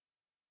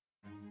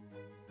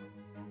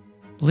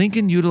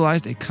Lincoln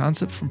utilized a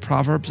concept from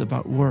Proverbs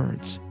about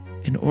words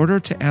in order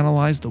to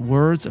analyze the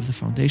words of the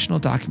foundational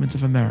documents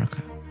of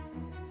America,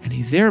 and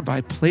he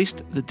thereby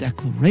placed the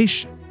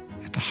Declaration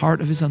at the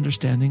heart of his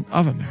understanding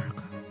of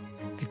America,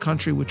 a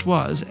country which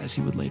was, as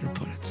he would later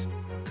put it,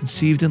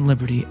 conceived in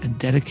liberty and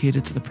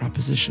dedicated to the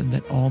proposition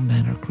that all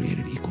men are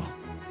created equal.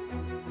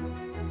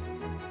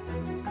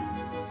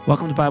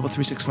 Welcome to Bible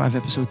 365,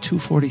 episode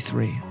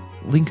 243,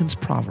 Lincoln's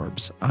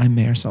Proverbs. I'm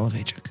Meir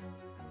Soloveichik.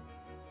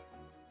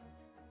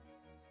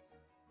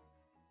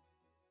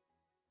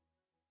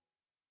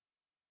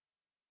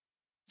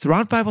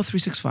 Throughout Bible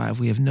 365,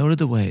 we have noted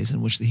the ways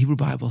in which the Hebrew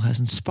Bible has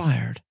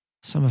inspired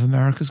some of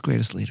America's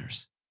greatest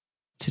leaders.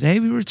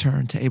 Today we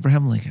return to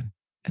Abraham Lincoln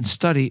and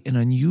study an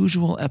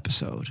unusual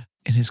episode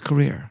in his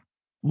career,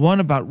 one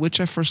about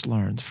which I first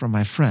learned from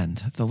my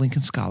friend, the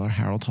Lincoln scholar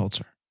Harold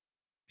Holzer.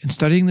 In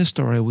studying this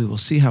story, we will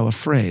see how a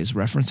phrase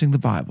referencing the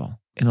Bible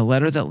in a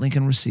letter that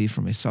Lincoln received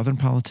from a Southern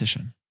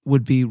politician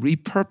would be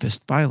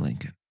repurposed by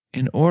Lincoln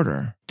in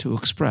order to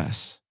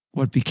express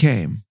what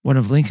became one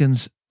of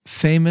Lincoln's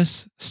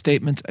famous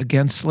statements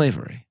against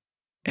slavery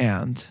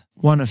and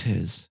one of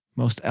his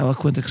most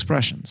eloquent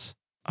expressions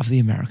of the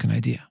American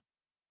idea.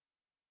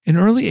 In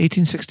early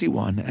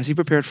 1861, as he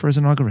prepared for his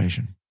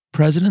inauguration,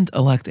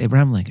 President-elect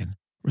Abraham Lincoln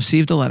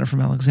received a letter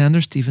from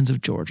Alexander Stephens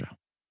of Georgia.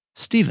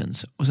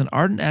 Stephens was an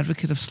ardent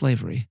advocate of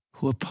slavery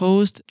who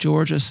opposed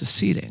Georgia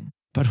seceding,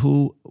 but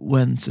who,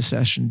 when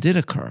secession did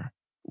occur,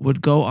 would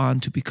go on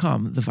to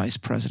become the vice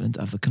president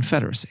of the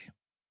Confederacy.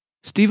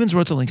 Stephens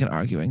wrote to Lincoln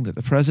arguing that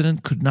the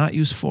president could not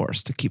use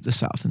force to keep the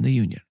South in the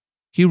Union.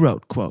 He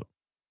wrote, quote,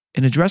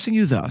 "In addressing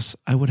you thus,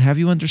 I would have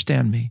you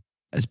understand me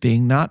as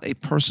being not a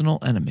personal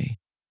enemy,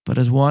 but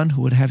as one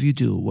who would have you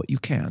do what you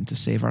can to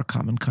save our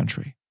common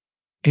country.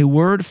 A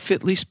word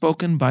fitly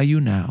spoken by you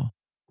now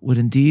would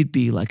indeed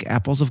be like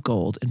apples of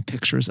gold in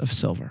pictures of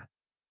silver.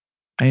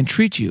 I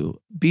entreat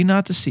you, be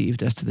not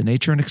deceived as to the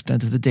nature and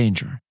extent of the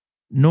danger,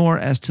 nor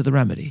as to the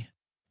remedy.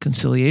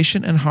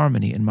 Conciliation and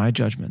harmony, in my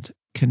judgment,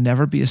 can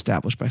never be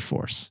established by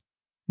force,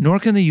 nor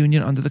can the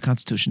Union under the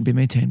Constitution be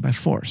maintained by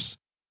force.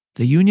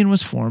 The Union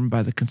was formed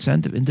by the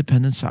consent of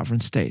independent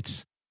sovereign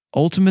states.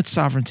 Ultimate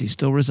sovereignty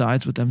still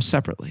resides with them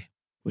separately,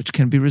 which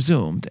can be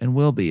resumed and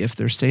will be if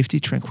their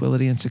safety,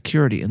 tranquility, and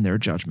security in their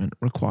judgment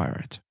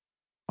require it.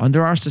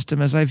 Under our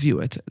system as I view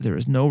it, there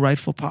is no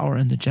rightful power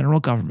in the general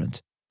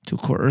government to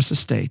coerce a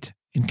state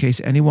in case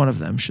any one of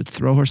them should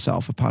throw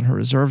herself upon her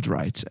reserved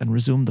rights and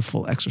resume the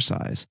full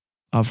exercise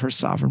of her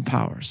sovereign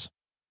powers.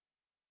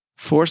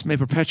 Force may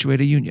perpetuate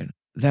a union.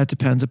 That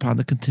depends upon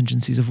the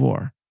contingencies of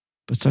war.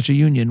 But such a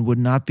union would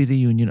not be the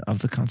union of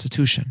the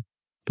Constitution.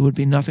 It would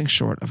be nothing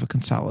short of a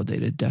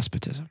consolidated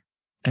despotism."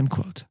 End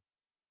quote.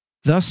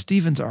 Thus,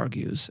 Stephens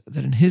argues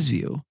that in his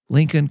view,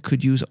 Lincoln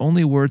could use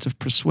only words of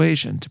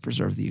persuasion to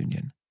preserve the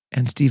Union,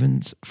 and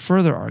Stephens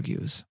further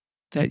argues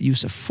that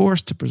use of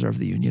force to preserve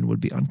the Union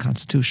would be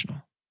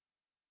unconstitutional.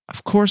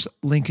 Of course,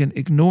 Lincoln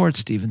ignored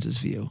Stephens'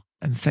 view,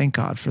 and thank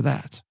God for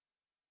that.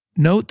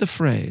 Note the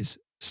phrase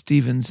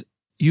Stephens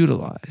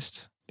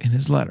utilized in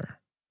his letter,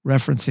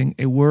 referencing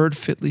a word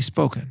fitly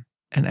spoken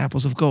and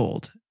apples of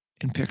gold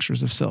in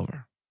pictures of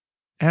silver.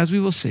 As we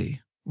will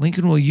see,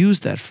 Lincoln will use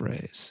that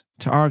phrase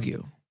to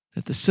argue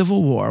that the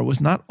Civil War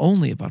was not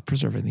only about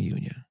preserving the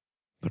Union,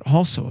 but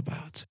also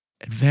about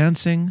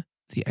advancing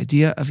the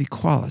idea of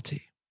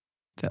equality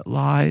that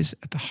lies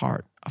at the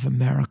heart of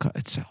America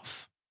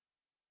itself.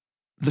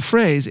 The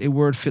phrase, "a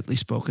word fitly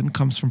spoken,"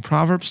 comes from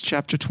Proverbs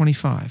chapter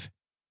 25,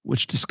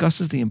 which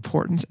discusses the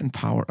importance and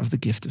power of the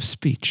gift of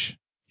speech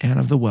and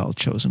of the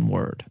well-chosen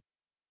word.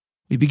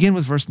 We begin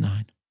with verse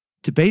 9.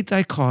 "Debate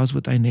thy cause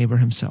with thy neighbor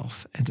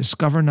himself, and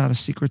discover not a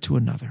secret to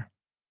another,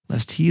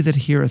 lest he that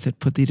heareth it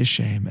put thee to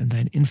shame, and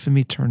thine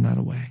infamy turn not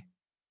away.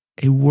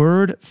 A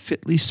word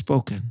fitly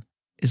spoken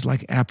is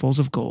like apples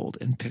of gold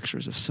in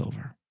pictures of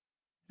silver.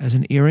 As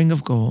an earring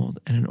of gold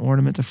and an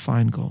ornament of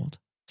fine gold,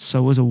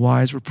 so is a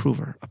wise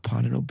reprover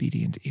upon an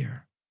obedient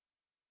ear."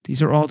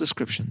 These are all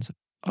descriptions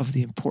of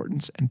the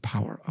importance and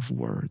power of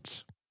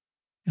words.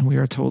 And we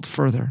are told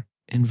further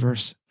in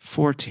verse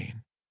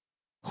 14,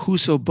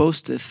 "Whoso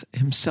boasteth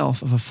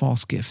himself of a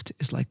false gift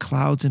is like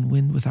clouds and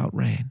wind without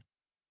rain.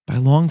 By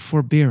long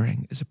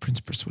forbearing is a prince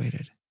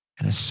persuaded,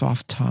 and a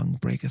soft tongue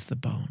breaketh the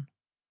bone."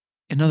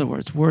 In other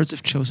words, words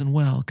if chosen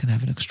well can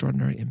have an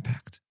extraordinary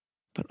impact,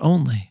 but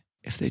only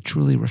if they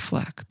truly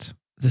reflect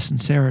the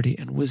sincerity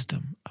and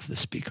wisdom of the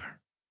speaker.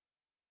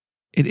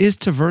 It is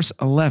to verse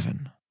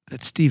 11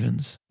 that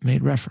Stephens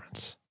made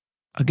reference.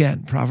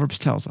 Again, Proverbs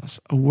tells us,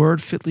 "A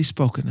word fitly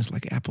spoken is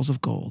like apples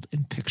of gold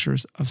in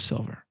pictures of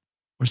silver,"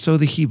 or so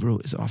the Hebrew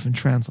is often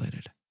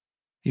translated.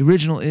 The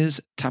original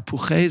is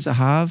 "tapuchei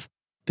zahav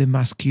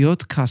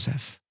b'maskiot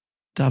kasef,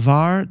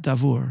 davar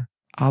davur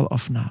al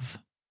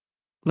ofnav."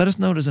 Let us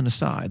note as an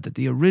aside that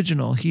the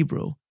original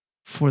Hebrew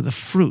for the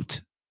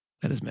fruit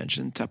that is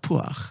mentioned,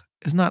 tapuach,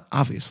 is not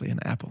obviously an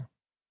apple.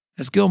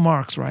 As Gil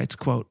Marx writes,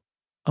 quote,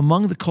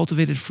 "Among the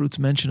cultivated fruits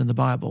mentioned in the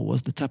Bible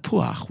was the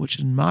tapuach, which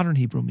in modern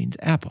Hebrew means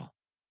apple.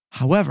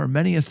 However,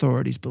 many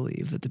authorities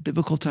believe that the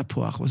biblical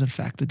tapuach was in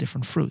fact a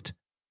different fruit,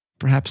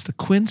 perhaps the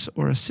quince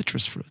or a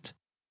citrus fruit,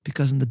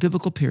 because in the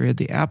biblical period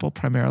the apple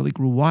primarily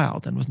grew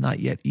wild and was not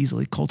yet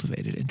easily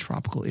cultivated in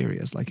tropical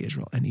areas like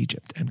Israel and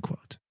Egypt, end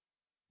quote.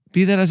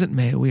 Be that as it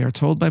may, we are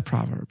told by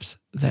Proverbs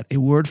that a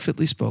word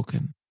fitly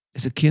spoken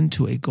is akin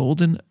to a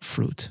golden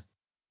fruit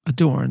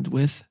adorned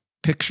with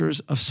pictures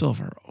of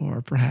silver,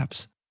 or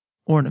perhaps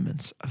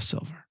ornaments of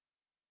silver.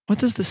 What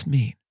does this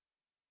mean?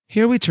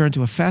 Here we turn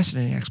to a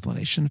fascinating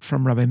explanation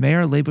from Rabbi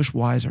Meir Leibush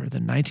Weiser, the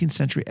 19th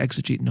century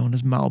exegete known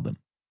as Malbim.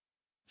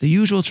 The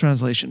usual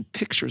translation,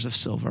 pictures of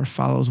silver,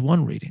 follows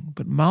one reading,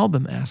 but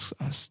Malbim asks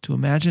us to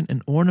imagine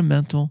an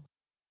ornamental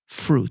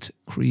fruit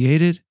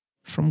created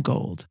from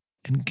gold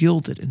and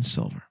gilded in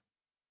silver.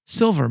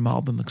 Silver,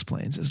 Malbim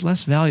explains, is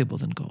less valuable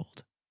than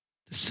gold.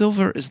 The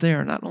silver is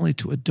there not only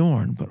to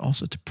adorn, but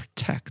also to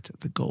protect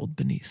the gold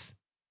beneath.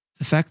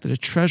 The fact that a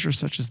treasure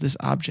such as this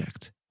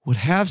object would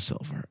have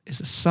silver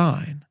is a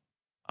sign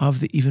of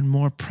the even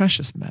more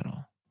precious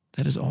metal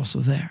that is also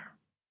there.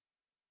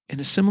 In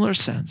a similar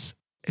sense,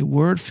 a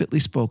word fitly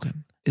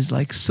spoken is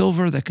like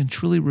silver that can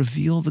truly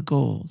reveal the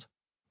gold,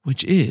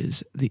 which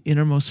is the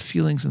innermost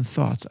feelings and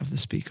thoughts of the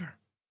speaker.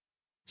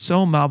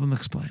 So Malbim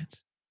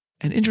explains.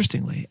 And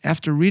interestingly,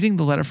 after reading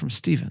the letter from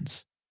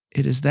Stevens,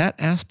 it is that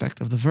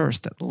aspect of the verse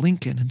that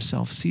Lincoln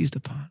himself seized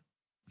upon,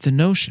 the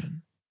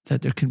notion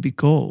that there can be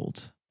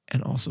gold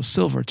and also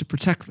silver to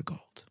protect the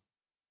gold.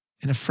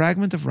 In a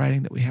fragment of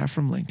writing that we have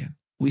from Lincoln,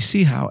 we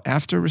see how,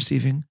 after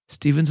receiving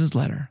Stevens's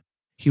letter,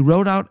 he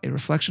wrote out a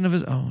reflection of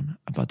his own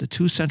about the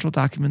two central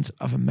documents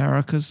of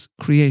America's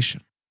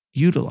creation,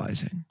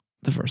 utilizing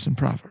the verse in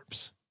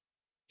Proverbs.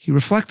 He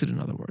reflected, in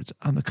other words,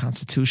 on the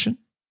Constitution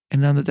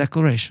and on the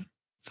Declaration.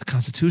 The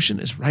Constitution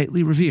is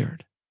rightly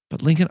revered,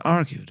 but Lincoln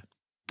argued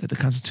that the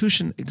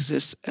Constitution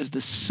exists as the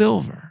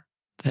silver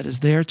that is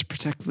there to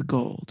protect the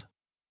gold,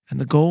 and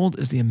the gold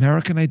is the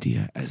American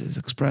idea as is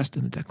expressed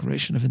in the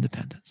Declaration of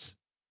Independence.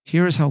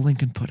 Here is how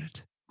Lincoln put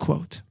it,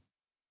 quote,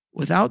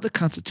 "Without the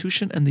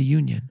Constitution and the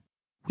Union,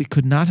 we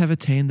could not have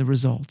attained the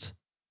result,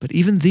 but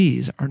even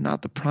these are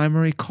not the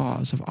primary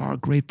cause of our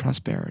great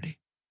prosperity.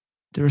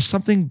 There is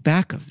something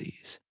back of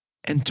these,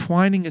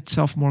 entwining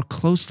itself more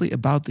closely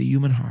about the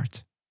human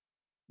heart.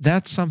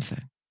 That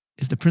something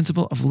is the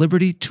principle of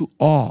liberty to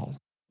all,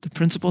 the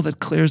principle that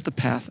clears the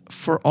path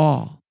for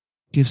all,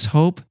 gives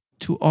hope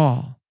to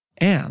all,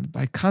 and,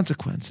 by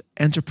consequence,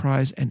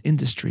 enterprise and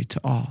industry to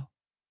all.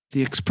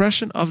 The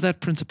expression of that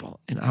principle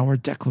in our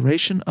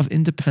Declaration of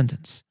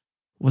Independence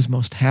was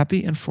most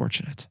happy and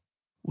fortunate.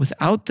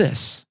 Without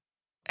this,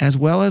 as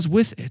well as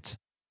with it,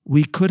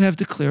 we could have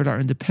declared our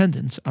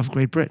independence of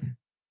Great Britain.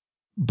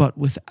 But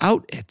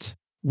without it,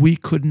 we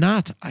could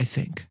not, I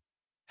think,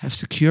 have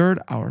secured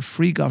our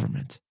free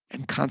government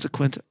and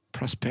consequent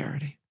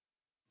prosperity."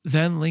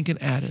 Then Lincoln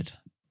added,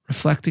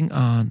 reflecting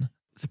on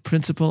the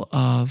principle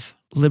of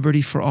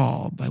liberty for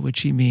all, by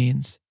which he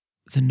means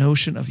the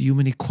notion of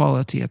human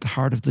equality at the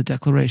heart of the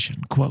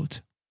Declaration,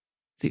 quote,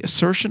 "The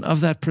assertion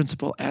of that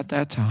principle at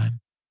that time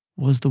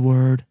was the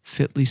word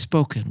fitly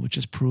spoken, which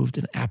has proved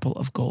an apple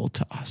of gold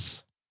to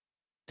us.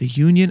 The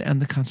Union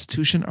and the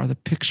Constitution are the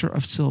picture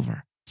of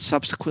silver,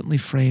 subsequently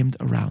framed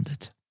around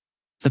it.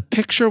 The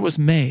picture was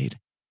made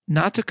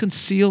not to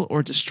conceal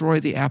or destroy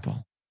the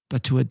apple,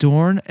 but to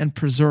adorn and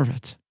preserve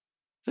it.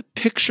 The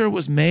picture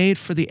was made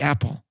for the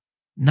apple,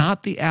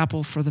 not the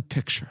apple for the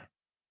picture.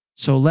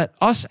 So let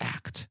us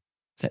act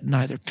that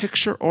neither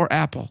picture or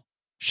apple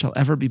shall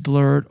ever be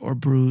blurred or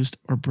bruised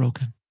or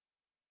broken."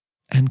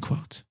 End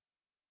quote.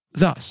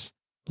 Thus,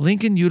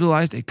 Lincoln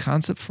utilized a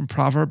concept from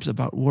Proverbs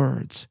about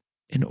words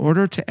in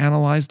order to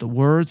analyze the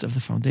words of the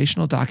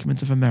foundational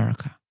documents of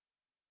America,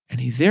 and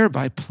he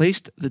thereby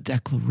placed the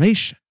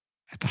Declaration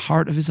at the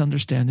heart of his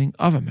understanding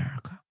of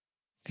America,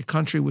 a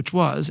country which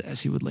was,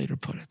 as he would later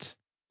put it,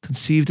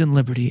 conceived in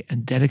liberty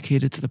and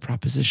dedicated to the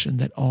proposition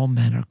that all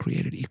men are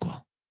created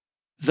equal.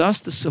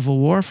 Thus, the Civil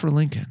War for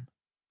Lincoln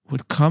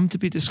would come to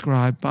be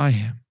described by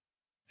him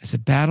as a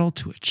battle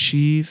to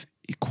achieve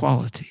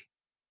equality,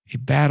 a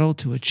battle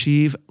to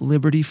achieve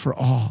liberty for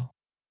all,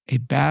 a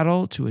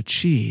battle to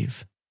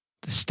achieve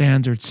the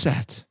standard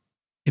set,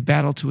 a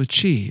battle to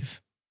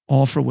achieve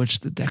all for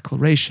which the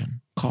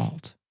Declaration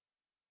called.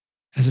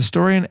 As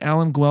historian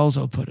Alan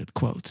Guelzo put it,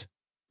 quote,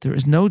 "There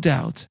is no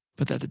doubt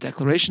but that the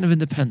Declaration of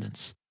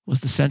Independence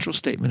was the central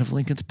statement of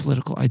Lincoln's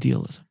political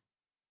idealism.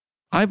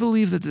 I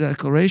believe that the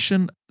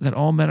declaration that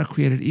all men are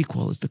created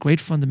equal is the great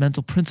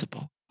fundamental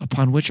principle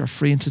upon which our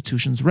free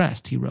institutions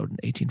rest," he wrote in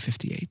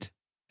 1858.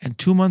 And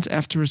 2 months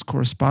after his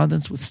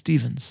correspondence with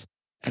Stevens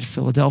at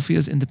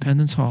Philadelphia's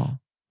Independence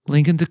Hall,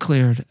 Lincoln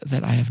declared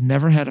that "I have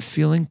never had a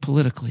feeling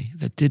politically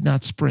that did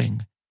not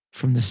spring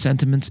from the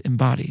sentiments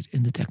embodied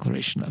in the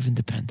Declaration of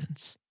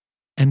Independence."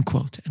 End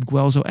quote. And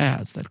Guelzo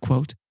adds that,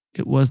 quote,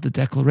 "It was the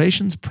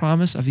Declaration's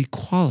promise of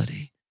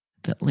equality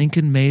that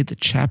Lincoln made the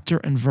chapter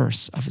and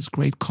verse of his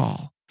great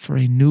call for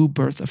a new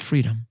birth of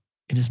freedom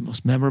in his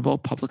most memorable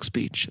public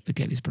speech, the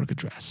Gettysburg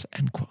Address."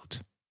 End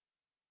quote.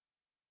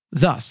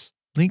 Thus,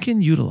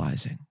 Lincoln,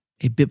 utilizing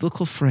a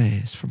biblical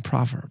phrase from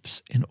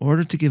Proverbs in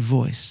order to give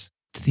voice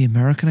to the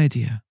American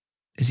idea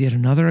is yet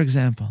another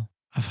example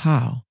of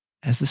how,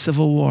 as the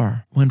Civil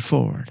War went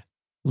forward,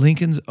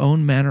 Lincoln's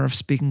own manner of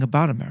speaking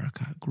about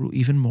America grew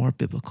even more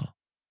biblical.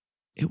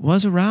 It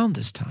was around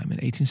this time in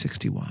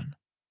 1861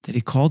 that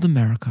he called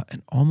America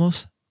an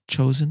almost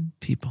chosen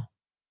people,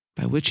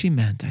 by which he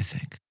meant, I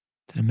think,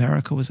 that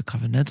America was a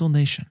covenantal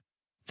nation,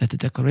 that the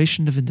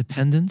Declaration of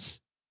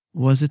Independence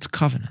was its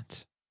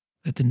covenant,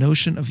 that the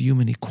notion of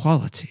human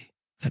equality,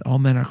 that all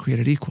men are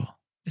created equal,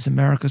 is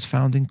America's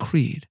founding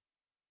creed,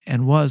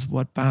 and was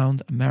what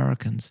bound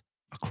Americans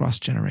across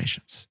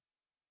generations.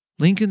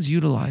 Lincoln's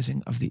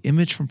utilizing of the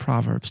image from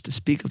Proverbs to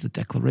speak of the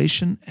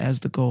Declaration as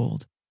the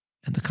gold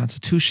and the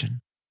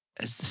Constitution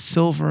as the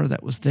silver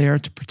that was there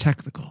to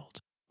protect the gold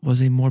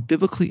was a more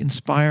biblically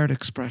inspired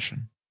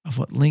expression of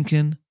what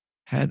Lincoln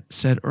had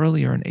said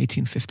earlier in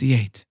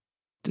 1858,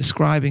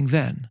 describing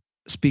then,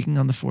 speaking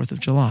on the 4th of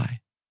July,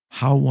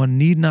 how one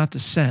need not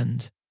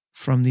descend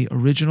from the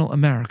original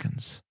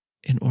Americans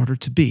in order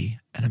to be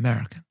an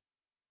American.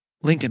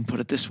 Lincoln put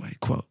it this way,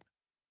 quote,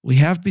 "We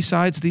have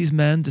besides these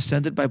men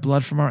descended by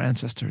blood from our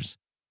ancestors,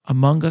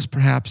 among us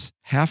perhaps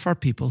half our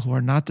people who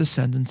are not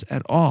descendants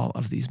at all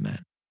of these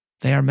men.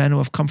 They are men who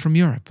have come from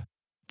Europe,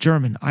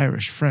 German,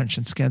 Irish, French,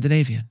 and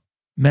Scandinavian,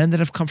 men that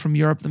have come from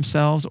Europe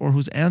themselves or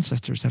whose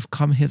ancestors have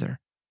come hither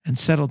and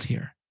settled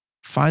here,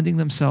 finding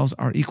themselves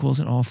our equals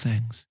in all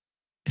things.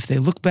 If they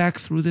look back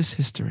through this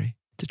history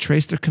to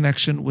trace their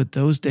connection with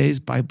those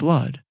days by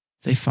blood,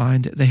 they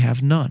find they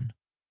have none.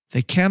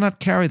 They cannot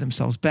carry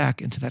themselves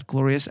back into that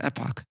glorious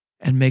epoch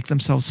and make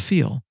themselves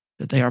feel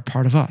that they are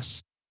part of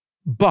us.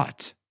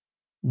 But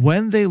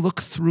when they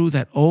look through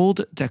that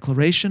old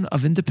Declaration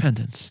of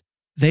Independence,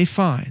 they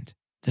find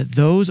that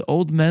those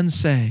old men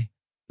say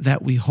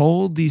that we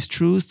hold these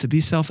truths to be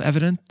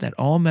self-evident, that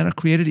all men are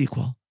created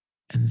equal,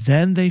 and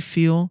then they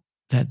feel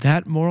that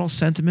that moral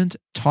sentiment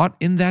taught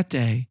in that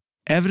day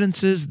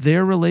evidences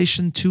their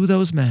relation to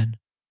those men,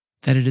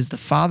 that it is the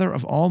father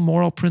of all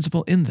moral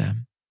principle in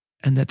them,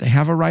 and that they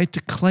have a right to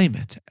claim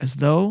it as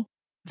though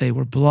they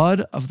were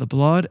blood of the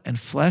blood and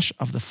flesh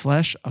of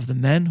the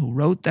men who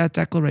wrote that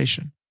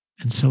declaration,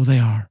 and so they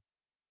are.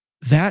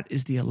 That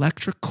is the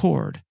electric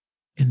cord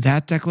in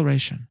that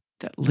declaration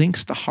that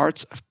links the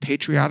hearts of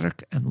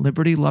patriotic and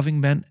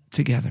liberty-loving men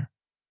together.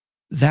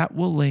 That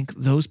will link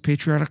those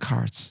patriotic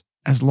hearts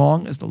as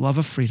long as the love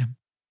of freedom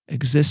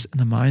exists in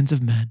the minds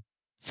of men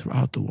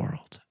throughout the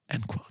world."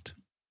 End quote.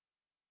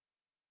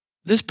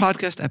 This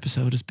podcast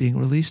episode is being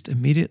released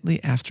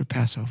immediately after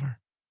Passover,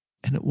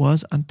 and it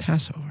was on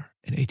Passover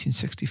in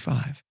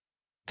 1865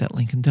 that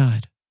Lincoln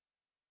died.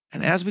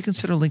 And as we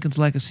consider Lincoln's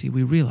legacy,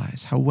 we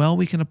realize how well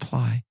we can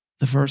apply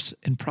the verse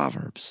in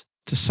Proverbs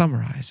to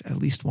summarize at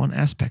least one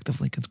aspect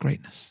of Lincoln's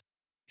greatness.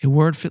 A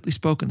word fitly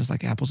spoken is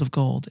like apples of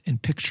gold in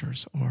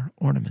pictures or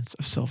ornaments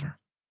of silver.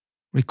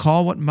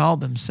 Recall what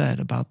Malbim said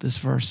about this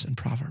verse in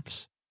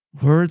Proverbs.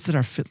 Words that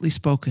are fitly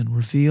spoken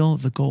reveal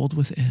the gold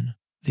within,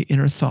 the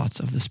inner thoughts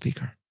of the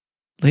speaker.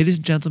 Ladies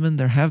and gentlemen,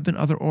 there have been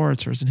other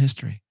orators in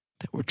history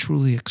that were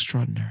truly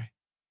extraordinary.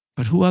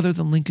 But who other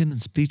than Lincoln, in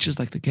speeches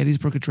like the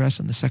Gettysburg Address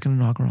and the Second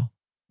Inaugural,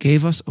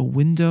 gave us a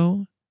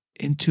window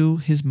into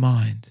his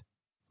mind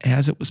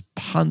as it was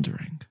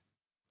pondering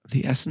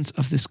the essence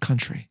of this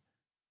country,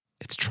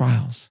 its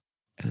trials,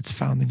 and its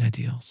founding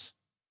ideals.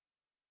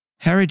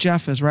 Harry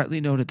Jaffa has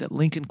rightly noted that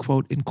Lincoln,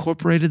 quote,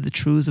 "incorporated the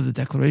truths of the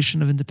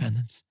Declaration of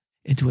Independence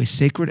into a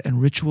sacred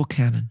and ritual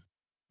canon,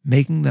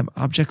 making them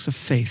objects of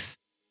faith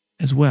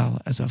as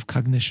well as of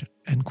cognition,"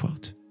 end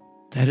quote.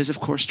 That is, of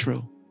course,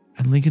 true,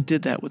 and Lincoln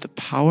did that with the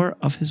power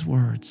of his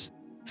words,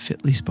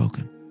 fitly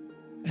spoken.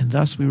 And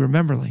thus we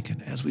remember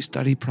Lincoln as we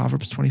study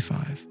Proverbs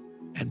 25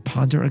 and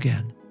ponder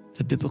again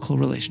the biblical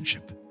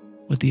relationship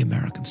with the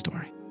American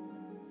story.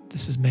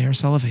 This is Mayor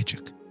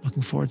Soloveichik,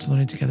 looking forward to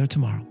learning together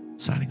tomorrow,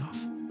 signing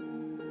off.